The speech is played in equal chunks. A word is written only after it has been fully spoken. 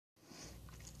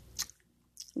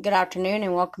Good afternoon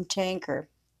and welcome to Anchor.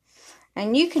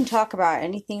 And you can talk about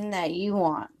anything that you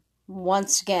want.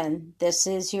 Once again, this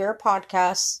is your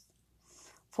podcast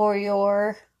for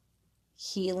your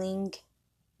healing,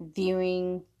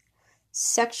 viewing,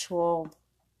 sexual,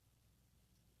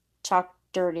 talk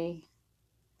dirty,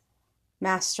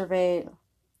 masturbate,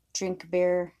 drink a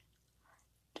beer,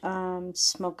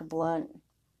 smoke a blunt.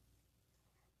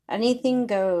 Anything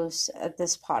goes at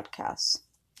this podcast,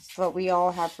 but we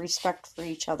all have respect for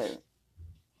each other.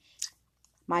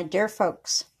 My dear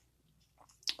folks,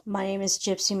 my name is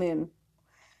Gypsy Moon.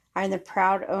 I'm the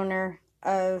proud owner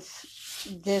of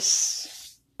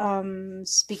this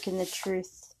Speaking the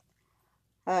Truth,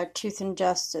 Truth and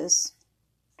Justice.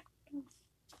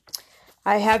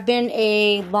 I have been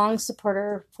a long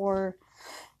supporter for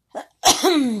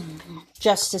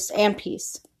justice and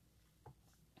peace.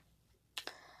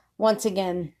 Once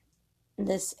again,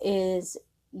 this is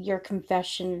your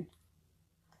confession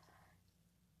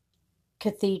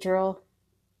cathedral,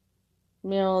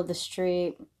 middle of the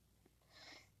street,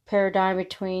 paradigm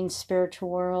between spiritual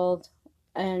world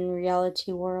and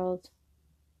reality world.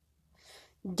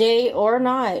 Day or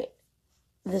night,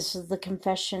 this is the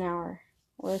confession hour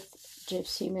with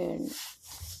Gypsy Moon.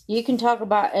 You can talk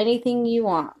about anything you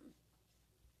want.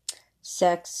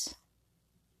 Sex,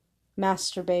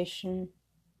 masturbation,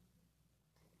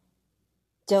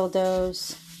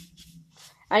 dildos,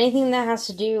 anything that has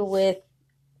to do with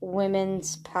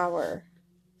women's power.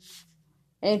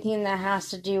 Anything that has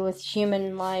to do with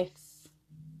human life,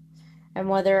 and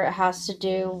whether it has to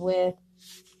do with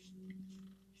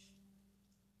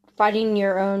fighting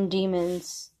your own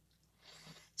demons.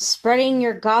 Spreading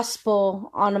your gospel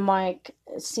on a mic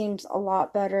seems a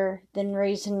lot better than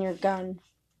raising your gun.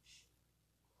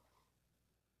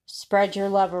 Spread your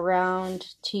love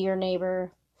around to your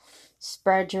neighbor.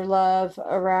 Spread your love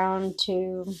around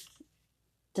to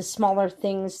the smaller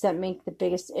things that make the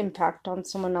biggest impact on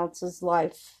someone else's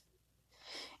life.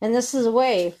 And this is a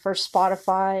way for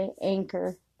Spotify,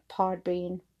 Anchor,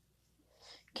 Podbean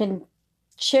can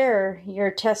share your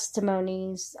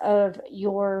testimonies of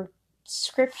your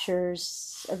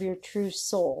scriptures of your true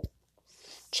soul.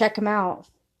 Check them out.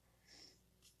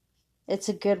 It's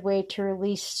a good way to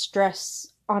release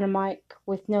stress on a mic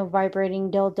with no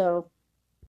vibrating dildo.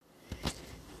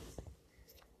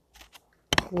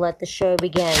 Let the show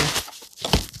begin.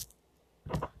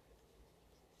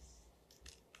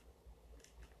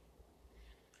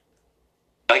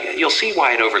 You'll see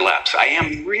why it overlaps. I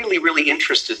am really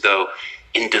interested, though,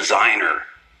 in designer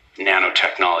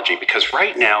nanotechnology, because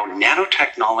right now,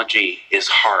 nanotechnology is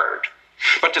hard.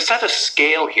 But to set a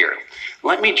scale here,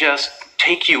 let me just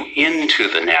take you into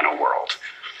the nano world.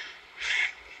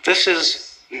 This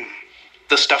is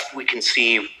the stuff we can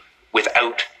see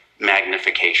without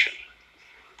magnification,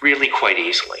 really quite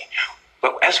easily.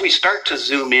 But as we start to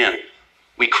zoom in,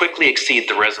 we quickly exceed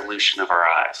the resolution of our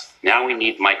eyes. Now we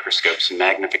need microscopes and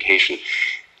magnification.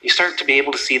 You start to be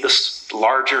able to see the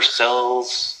larger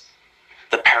cells,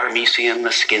 the paramecium,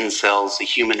 the skin cells, the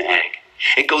human egg.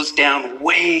 It goes down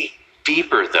way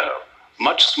deeper, though.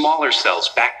 Much smaller cells,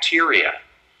 bacteria,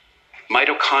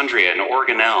 mitochondria and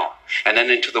organelle, and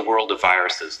then into the world of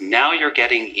viruses. Now you're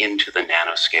getting into the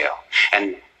nanoscale,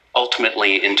 and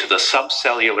ultimately into the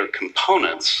subcellular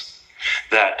components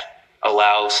that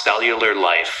allow cellular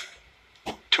life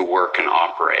to work and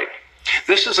operate.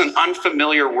 This is an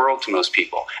unfamiliar world to most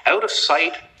people. Out of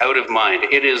sight, out of mind.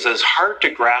 It is as hard to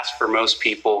grasp for most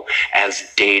people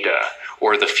as data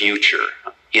or the future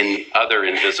in other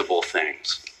invisible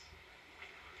things.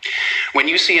 When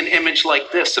you see an image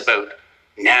like this about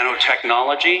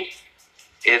nanotechnology,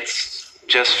 it's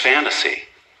just fantasy.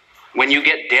 When you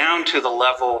get down to the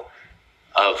level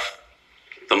of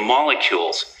the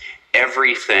molecules,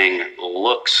 everything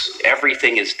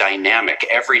is dynamic,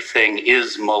 everything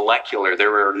is molecular.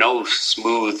 There are no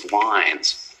smooth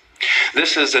lines.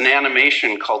 This is an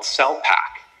animation called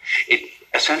CellPack. It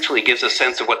essentially gives a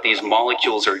sense of what these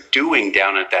molecules are doing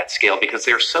down at that scale because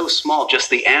they're so small. Just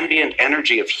the ambient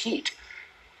energy of heat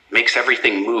makes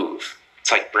everything move.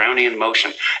 It's like Brownian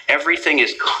motion. Everything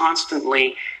is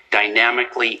constantly,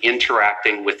 dynamically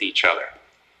interacting with each other.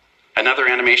 Another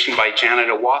animation by Janet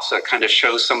Iwasa kind of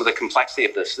shows some of the complexity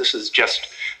of this. This is just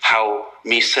how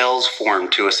micelles form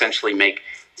to essentially make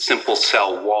simple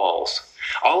cell walls.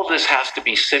 All of this has to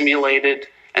be simulated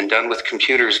and done with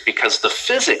computers because the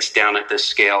physics down at this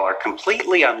scale are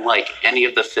completely unlike any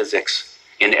of the physics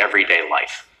in everyday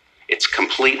life. It's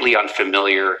completely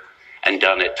unfamiliar and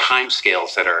done at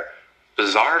timescales that are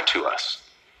bizarre to us.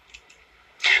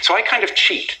 So I kind of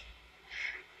cheat.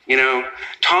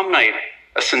 Tom Knight,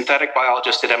 a synthetic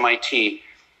biologist at MIT,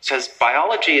 says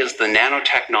biology is the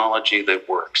nanotechnology that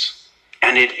works.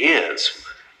 And it is.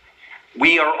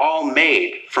 We are all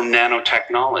made from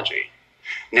nanotechnology.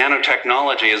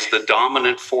 Nanotechnology is the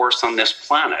dominant force on this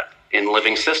planet in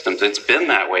living systems. It's been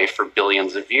that way for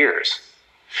billions of years.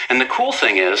 And the cool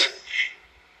thing is,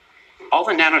 all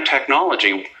the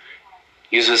nanotechnology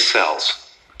uses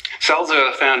cells. Cells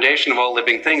are the foundation of all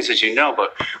living things, as you know,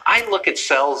 but I look at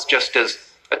cells just as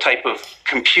a type of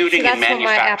computing and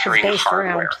manufacturing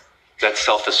hardware that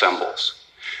self-assembles.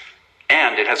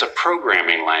 And it has a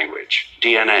programming language,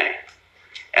 DNA.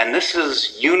 And this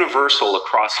is universal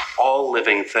across all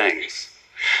living things.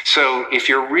 So if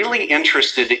you're really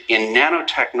interested in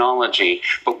nanotechnology,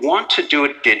 but want to do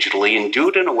it digitally and do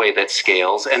it in a way that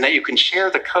scales and that you can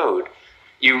share the code,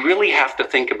 you really have to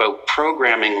think about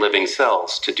programming living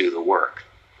cells to do the work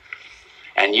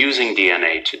and using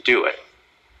DNA to do it.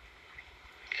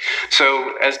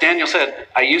 So as Daniel said,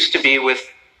 I used to be with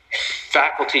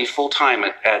faculty full-time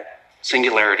at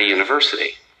Singularity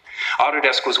University.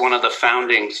 Autodesk was one of the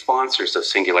founding sponsors of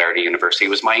Singularity University. It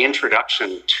was my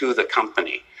introduction to the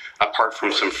company, apart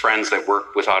from some friends that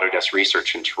worked with Autodesk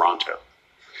Research in Toronto.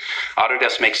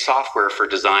 Autodesk makes software for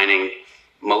designing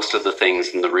most of the things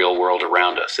in the real world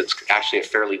around us. It's actually a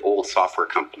fairly old software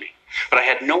company. But I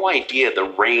had no idea the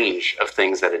range of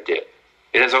things that it did.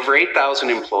 It has over 8,000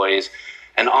 employees,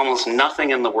 and almost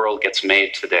nothing in the world gets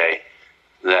made today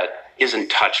that isn't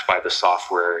touched by the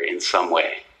software in some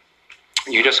way.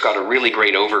 You just got a really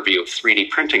great overview of 3D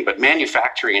printing, but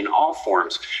manufacturing in all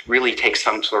forms really takes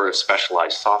some sort of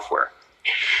specialized software.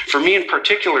 For me in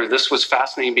particular, this was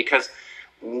fascinating because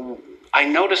I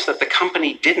noticed that the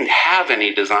company didn't have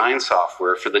any design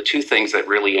software for the two things that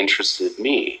really interested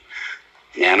me: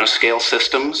 nanoscale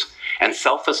systems and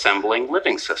self-assembling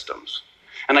living systems.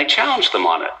 And I challenged them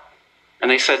on it. And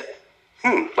they said,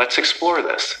 let's explore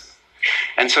this.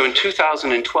 And so in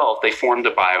 2012, they formed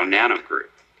the BioNano group.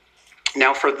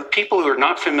 Now, for the people who are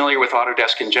not familiar with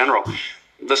Autodesk in general,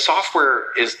 the software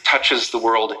touches the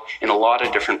world in a lot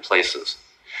of different places.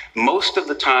 Most of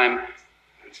the time,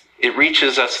 it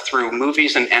reaches us through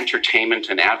movies and entertainment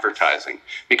and advertising,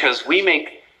 because we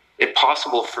make it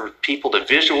possible for people to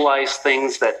visualize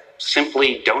things that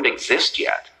simply don't exist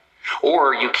yet.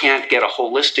 Or you can't get a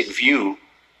holistic view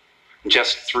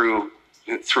just through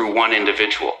one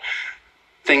individual.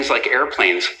 Things like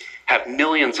airplanes have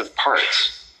millions of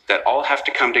parts that all have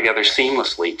to come together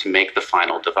seamlessly to make the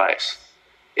final device.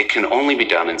 It can only be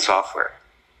done in software.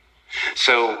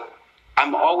 So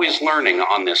I'm always learning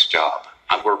on this job.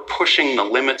 We're pushing the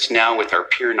limits now with our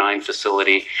Pier 9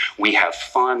 facility. We have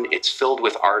fun. It's filled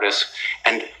with artists.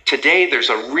 And today there's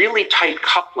a really tight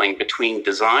coupling between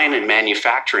design and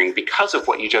manufacturing because of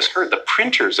what you just heard. The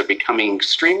printers are becoming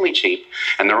extremely cheap,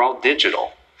 and they're all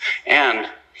digital. And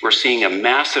we're seeing a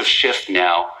massive shift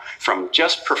now from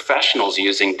just professionals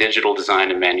using digital design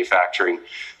and manufacturing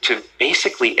to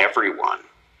basically everyone.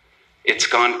 It's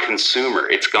gone consumer.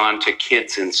 It's gone to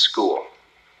kids in school.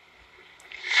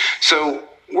 So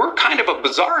we're kind of a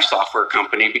bizarre software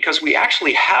company because we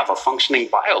actually have a functioning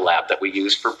biolab that we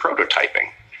use for prototyping.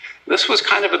 This was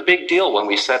kind of a big deal when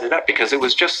we set it up because it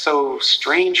was just so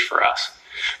strange for us.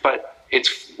 But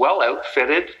it's well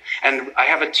outfitted, and I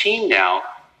have a team now.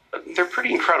 They're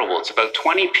pretty incredible. It's about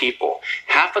 20 people.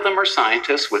 Half of them are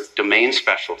scientists with domain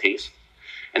specialties,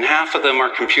 and half of them are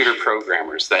computer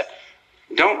programmers that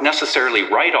don't necessarily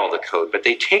write all the code, but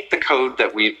they take the code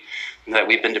that we've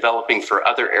been developing for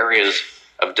other areas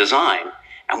of design,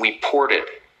 and we port it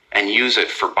and use it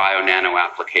for bio-nano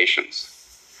applications.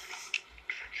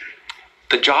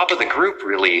 The job of the group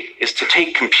really is to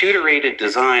take computer-aided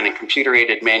design and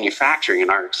computer-aided manufacturing and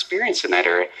our experience in that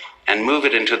area and move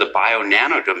it into the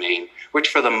bio-nano domain, which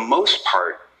for the most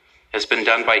part has been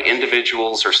done by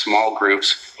individuals or small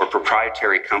groups or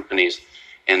proprietary companies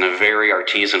in a very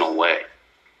artisanal way.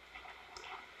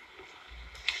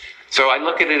 So I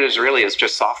look at it as really as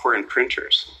just software and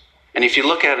printers. And if you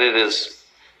look at it as,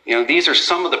 these are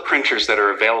some of the printers that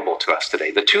are available to us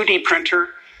today. The 2D printer,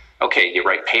 okay, you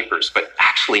write papers, but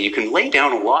actually you can lay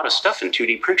down a lot of stuff in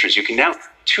 2D printers. You can now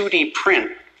 2D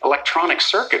print electronic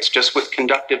circuits just with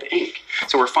conductive ink.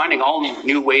 So we're finding all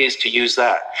new ways to use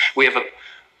that. We have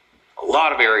a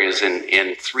lot of areas in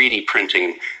 3D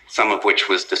printing, some of which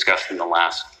was discussed in the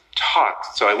last talk,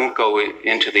 so I won't go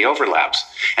into the overlaps.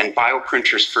 And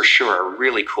bioprinters for sure are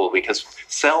really cool because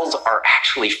cells are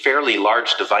actually fairly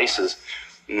large devices.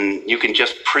 You can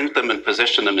just print them and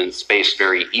position them in space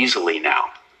very easily now.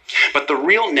 But the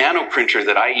real nanoprinter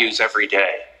that I use every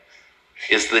day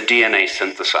is the DNA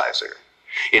synthesizer.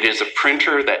 It is a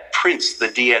printer that prints the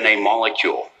DNA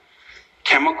molecule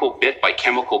chemical bit by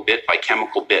chemical bit by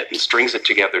chemical bit, and strings it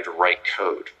together to write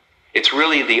code. It's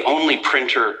really the only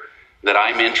printer that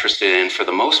I'm interested in for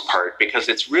the most part, because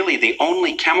it's really the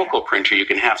only chemical printer you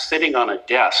can have sitting on a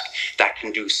desk that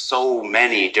can do so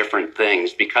many different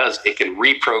things, because it can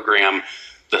reprogram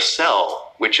the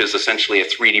cell, which is essentially a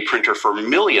 3D printer for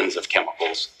millions of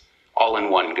chemicals, all in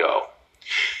one go.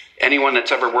 Anyone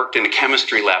that's ever worked in a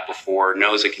chemistry lab before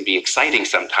knows it can be exciting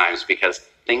sometimes because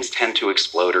things tend to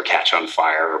explode or catch on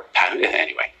fire.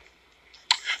 Anyway.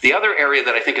 The other area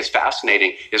that I think is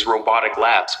fascinating is robotic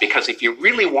labs, because if you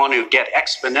really want to get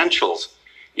exponentials,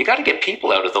 you got to get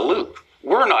people out of the loop.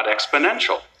 We're not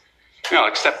exponential,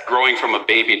 except growing from a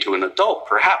baby to an adult,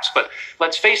 perhaps. But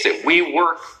let's face it,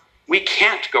 we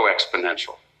can't go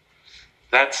exponential.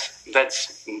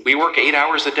 We work 8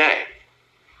 hours a day.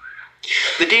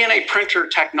 The DNA printer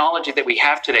technology that we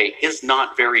have today is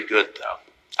not very good, though.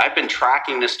 I've been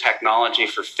tracking this technology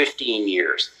for 15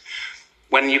 years.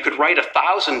 When you could write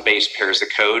 1,000 base pairs of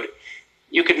code,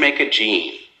 you could make a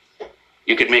gene.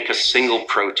 You could make a single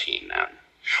protein then.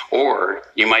 Or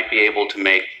you might be able to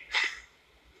make,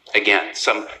 again,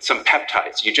 some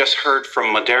peptides. You just heard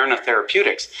from Moderna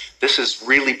Therapeutics. This is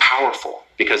really powerful,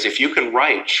 because if you can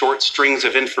write short strings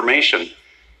of information,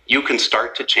 you can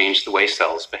start to change the way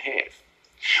cells behave.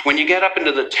 When you get up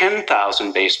into the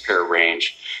 10,000 base pair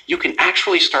range, you can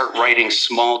actually start writing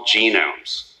small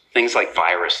genomes, things like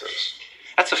viruses.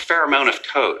 That's a fair amount of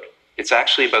code. It's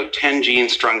actually about 10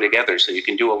 genes strung together, so you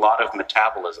can do a lot of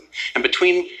metabolism. And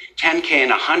between 10K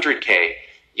and 100K,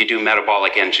 you do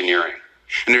metabolic engineering.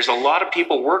 And there's a lot of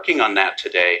people working on that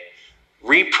today,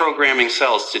 reprogramming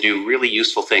cells to do really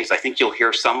useful things. I think you'll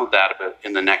hear some of that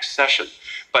in the next session.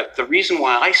 But the reason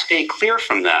why I stay clear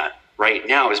from that right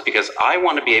now is because I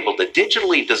want to be able to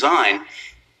digitally design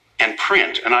and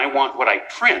print, and I want what I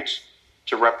print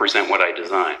to represent what I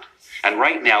designed. And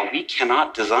right now, we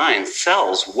cannot design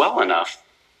cells well enough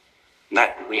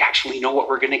that we actually know what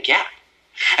we're going to get.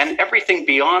 And everything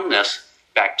beyond this,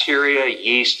 bacteria,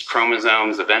 yeast,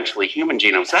 chromosomes, eventually human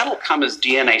genomes, that'll come as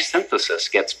DNA synthesis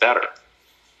gets better.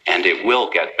 And it will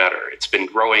get better. It's been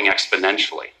growing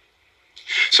exponentially.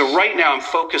 So right now, I'm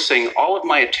focusing all of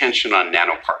my attention on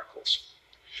nanoparticles.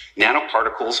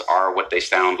 Nanoparticles are what they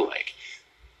sound like.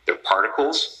 They're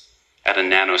particles at a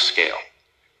nanoscale,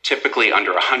 typically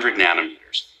under 100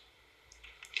 nanometers.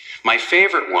 My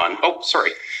favorite one,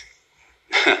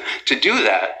 to do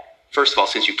that, first of all,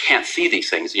 since you can't see these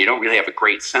things, and you don't really have a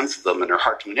great sense of them and they're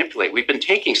hard to manipulate, we've been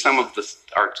taking some of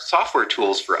our software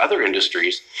tools for other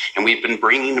industries, and we've been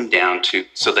bringing them down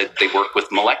so that they work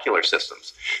with molecular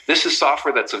systems. This is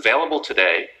software that's available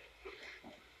today.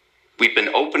 We've been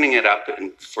opening it up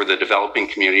for the developing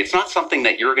community. It's not something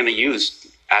that you're going to use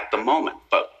at the moment,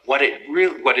 but what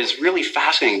is really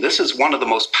fascinating, this is one of the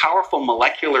most powerful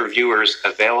molecular viewers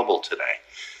available today.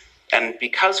 And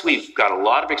because we've got a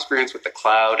lot of experience with the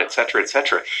cloud, et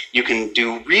cetera, you can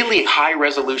do really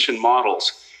high-resolution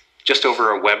models just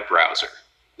over a web browser.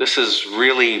 This is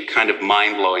really kind of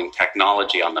mind-blowing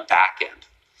technology on the back end.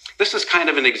 This is kind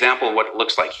of an example of what it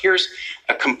looks like. Here's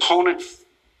a component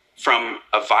from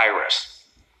a virus.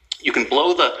 You can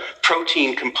blow the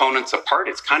protein components apart.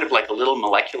 It's kind of like a little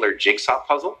molecular jigsaw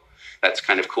puzzle. That's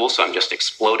kind of cool, so I'm just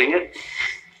exploding it.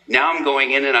 Now I'm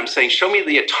going in and I'm saying, show me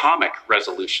the atomic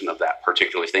resolution of that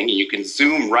particular thing. And you can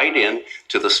zoom right in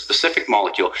to the specific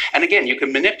molecule. And again, you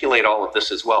can manipulate all of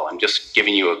this as well. I'm just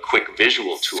giving you a quick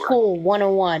visual tour. School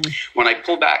 101. When I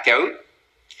pull back out,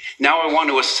 now I want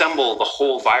to assemble the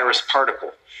whole virus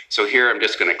particle. So here I'm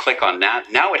just going to click on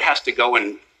that. Now it has to go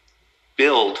and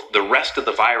build the rest of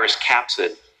the virus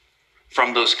capsid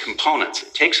from those components.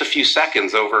 It takes a few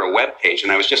seconds over a web page,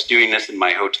 and I was just doing this in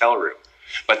my hotel room.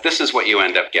 But this is what you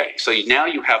end up getting. So now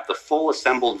you have the full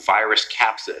assembled virus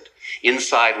capsid.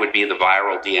 Inside would be the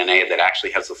viral DNA that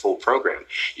actually has the full program.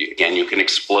 Again, you can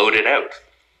explode it out.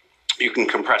 You can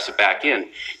compress it back in.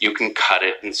 You can cut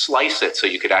it and slice it so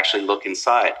you could actually look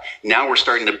inside. Now we're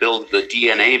starting to build the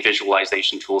DNA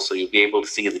visualization tool so you'll be able to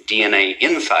see the DNA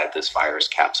inside this virus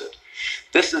capsid.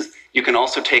 You can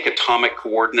also take atomic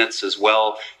coordinates as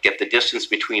well, get the distance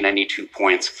between any 2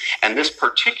 points. And this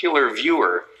particular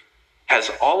viewer has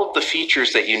all of the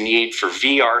features that you need for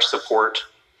VR support.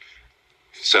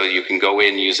 So you can go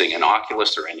in using an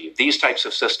Oculus or any of these types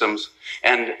of systems,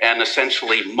 and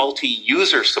essentially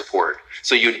multi-user support.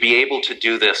 So you'd be able to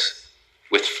do this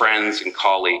with friends and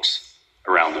colleagues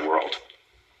around the world.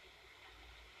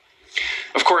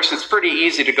 Of course, it's pretty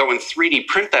easy to go and 3D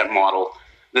print that model.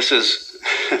 This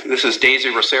is Daisy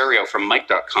Rosario from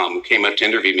Mike.com, who came up to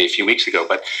interview me a few weeks ago.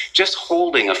 But just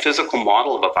holding a physical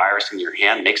model of a virus in your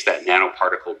hand makes that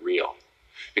nanoparticle real.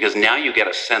 because now you get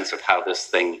a sense of how this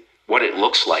thing, what it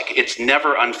looks like. It's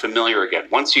never unfamiliar again.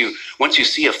 Once you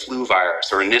see a flu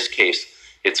virus, or in this case,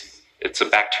 it's a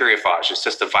bacteriophage, it's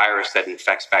just a virus that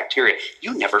infects bacteria,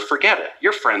 you never forget it.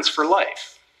 You're friends for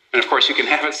life. And of course, you can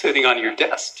have it sitting on your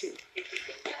desk too.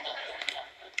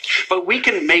 But we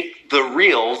can make the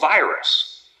real virus.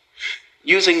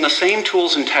 Using the same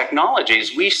tools and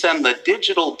technologies, we send the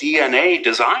digital DNA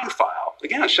design file,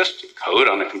 again, it's just code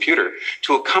on a computer,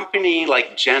 to a company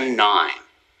like Gen9.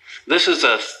 This is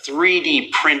a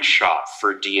 3D print shop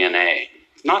for DNA.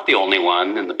 Not the only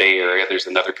one in the Bay Area. There's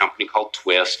another company called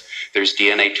Twist. There's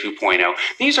DNA 2.0.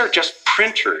 These are just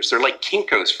printers. They're like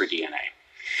Kinkos for DNA.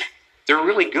 They're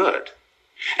really good.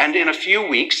 And in a few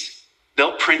weeks,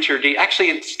 they'll print your DNA. Actually,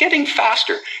 it's getting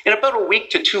faster. In about a week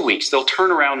to 2 weeks, they'll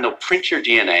turn around, they'll print your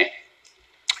DNA,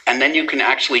 and then you can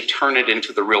actually turn it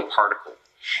into the real particle.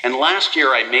 And last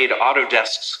year, I made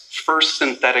Autodesk's first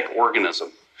synthetic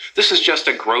organism. This is just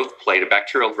a growth plate, a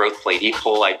bacterial growth plate, E.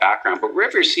 coli background. But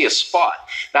wherever you see a spot,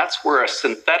 that's where a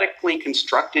synthetically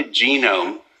constructed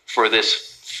genome for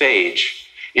this phage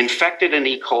infected an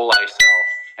E. coli cell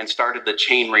and started the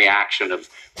chain reaction of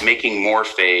making more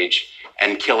phage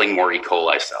and killing more E.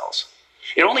 coli cells.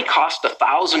 It only cost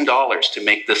 $1,000 to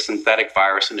make this synthetic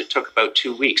virus, and it took about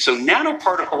 2 weeks. So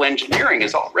nanoparticle engineering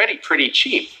is already pretty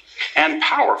cheap and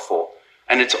powerful,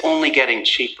 and it's only getting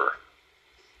cheaper.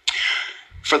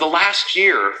 For the last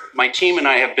year, my team and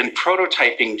I have been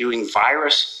prototyping doing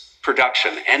virus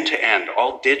production, end-to-end,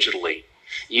 all digitally,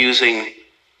 using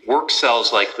work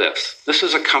cells like this. This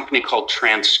is a company called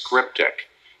Transcriptic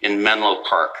in Menlo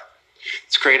Park.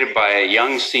 It's created by a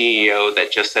young CEO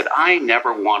that just said, I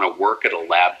never want to work at a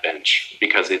lab bench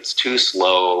because it's too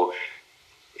slow.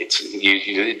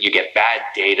 You get bad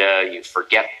data, you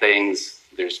forget things,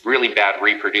 there's really bad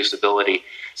reproducibility.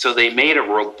 So they made a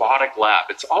robotic lab.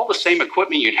 It's all the same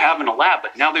equipment you'd have in a lab,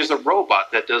 but now there's a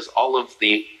robot that does all of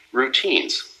the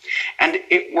routines. And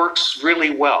it works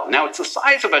really well. Now, it's the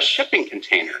size of a shipping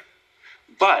container,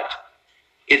 but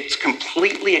it's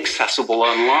completely accessible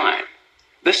online.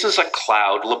 This is a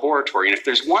cloud laboratory, and if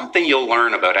there's one thing you'll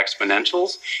learn about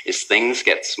exponentials, is things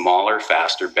get smaller,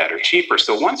 faster, better, cheaper.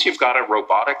 So once you've got a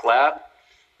robotic lab,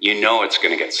 you know it's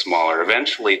going to get smaller.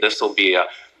 Eventually, this will be a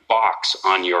box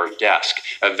on your desk.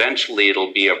 Eventually,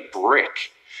 it'll be a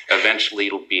brick. Eventually,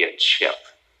 it'll be a chip.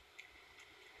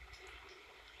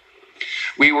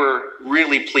 We were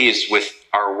really pleased with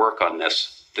our work on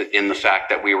this, in the fact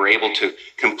that we were able to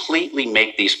completely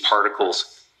make these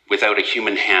particles without a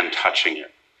human hand touching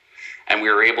it. And we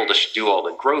were able to do all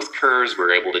the growth curves, we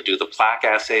were able to do the plaque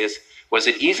assays. Was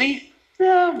it easy?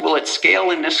 Will it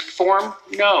scale in this form?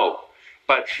 No.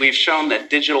 But we've shown that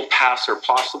digital paths are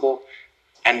possible,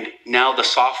 and now the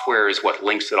software is what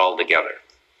links it all together.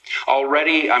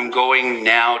 Already, I'm going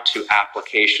now to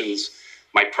applications.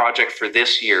 My project for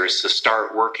this year is to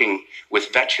start working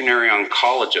with veterinary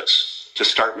oncologists to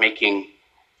start making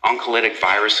oncolytic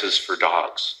viruses for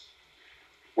dogs.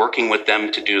 Working with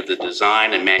them to do the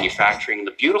design and manufacturing.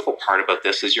 The beautiful part about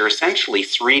this is you're essentially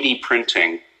 3D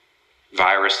printing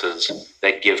viruses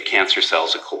that give cancer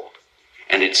cells a cold.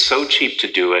 And it's so cheap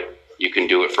to do it, you can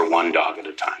do it for one dog at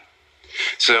a time.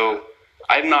 So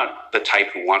I'm not the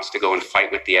type who wants to go and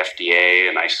fight with the FDA,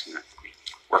 and I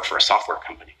work for a software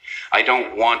company. I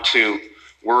don't want to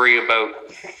worry about,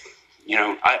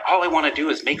 all I want to do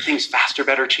is make things faster,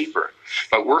 better, cheaper.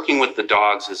 But working with the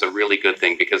dogs is a really good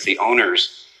thing because the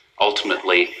owners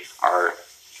ultimately are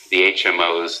the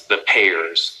HMOs, the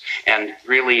payers. And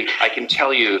really, I can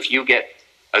tell you, if you get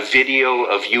a video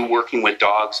of you working with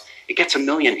dogs, it gets 1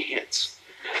 million hits.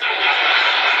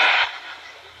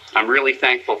 I'm really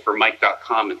thankful for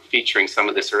Mike.com and featuring some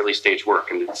of this early stage work.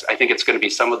 And I think it's going to be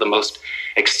some of the most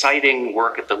exciting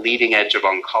work at the leading edge of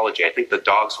oncology. I think the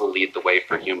dogs will lead the way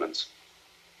for humans.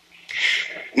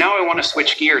 Now I want to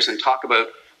switch gears and talk about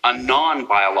a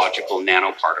non-biological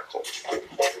nanoparticle.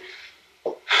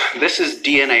 This is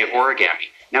DNA origami.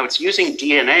 Now it's using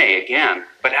DNA again,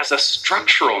 but as a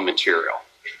structural material,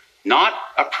 not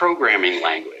a programming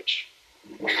language.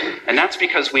 And that's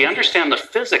because we understand the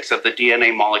physics of the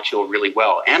DNA molecule really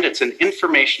well, and it's an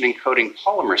information encoding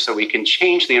polymer, so we can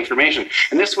change the information.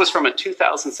 And this was from a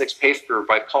 2006 paper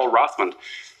by Paul Rothman,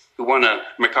 who won a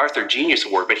MacArthur Genius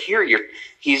Award. But here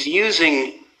he's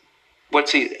using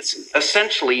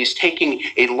he's taking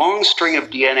a long string of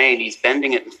DNA and he's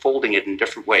bending it and folding it in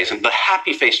different ways. And the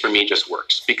happy face for me just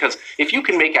works, because if you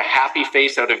can make a happy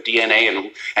face out of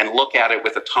DNA and look at it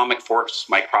with atomic force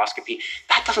microscopy,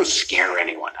 that doesn't scare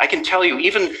anyone. I can tell you,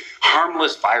 even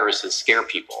harmless viruses scare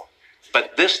people,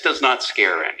 but this does not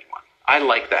scare anyone. I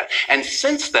like that. And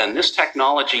since then, this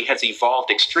technology has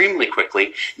evolved extremely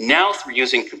quickly. Now, through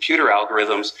using computer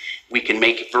algorithms, we can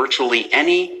make virtually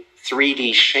any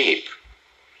 3D shape.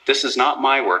 This is not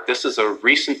my work. This is a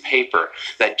recent paper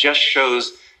that just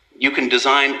shows you can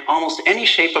design almost any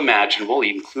shape imaginable,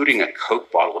 including a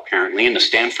Coke bottle, apparently, and a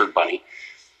Stanford bunny.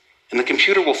 And the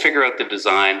computer will figure out the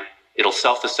design. It'll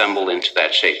self-assemble into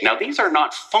that shape. Now, these are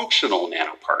not functional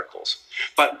nanoparticles,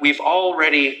 but we've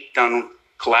already done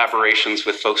collaborations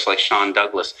with folks like Sean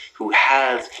Douglas who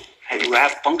have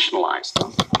functionalized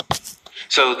them.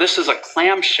 So this is a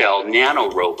clamshell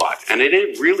nanorobot, and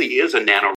it really is a nano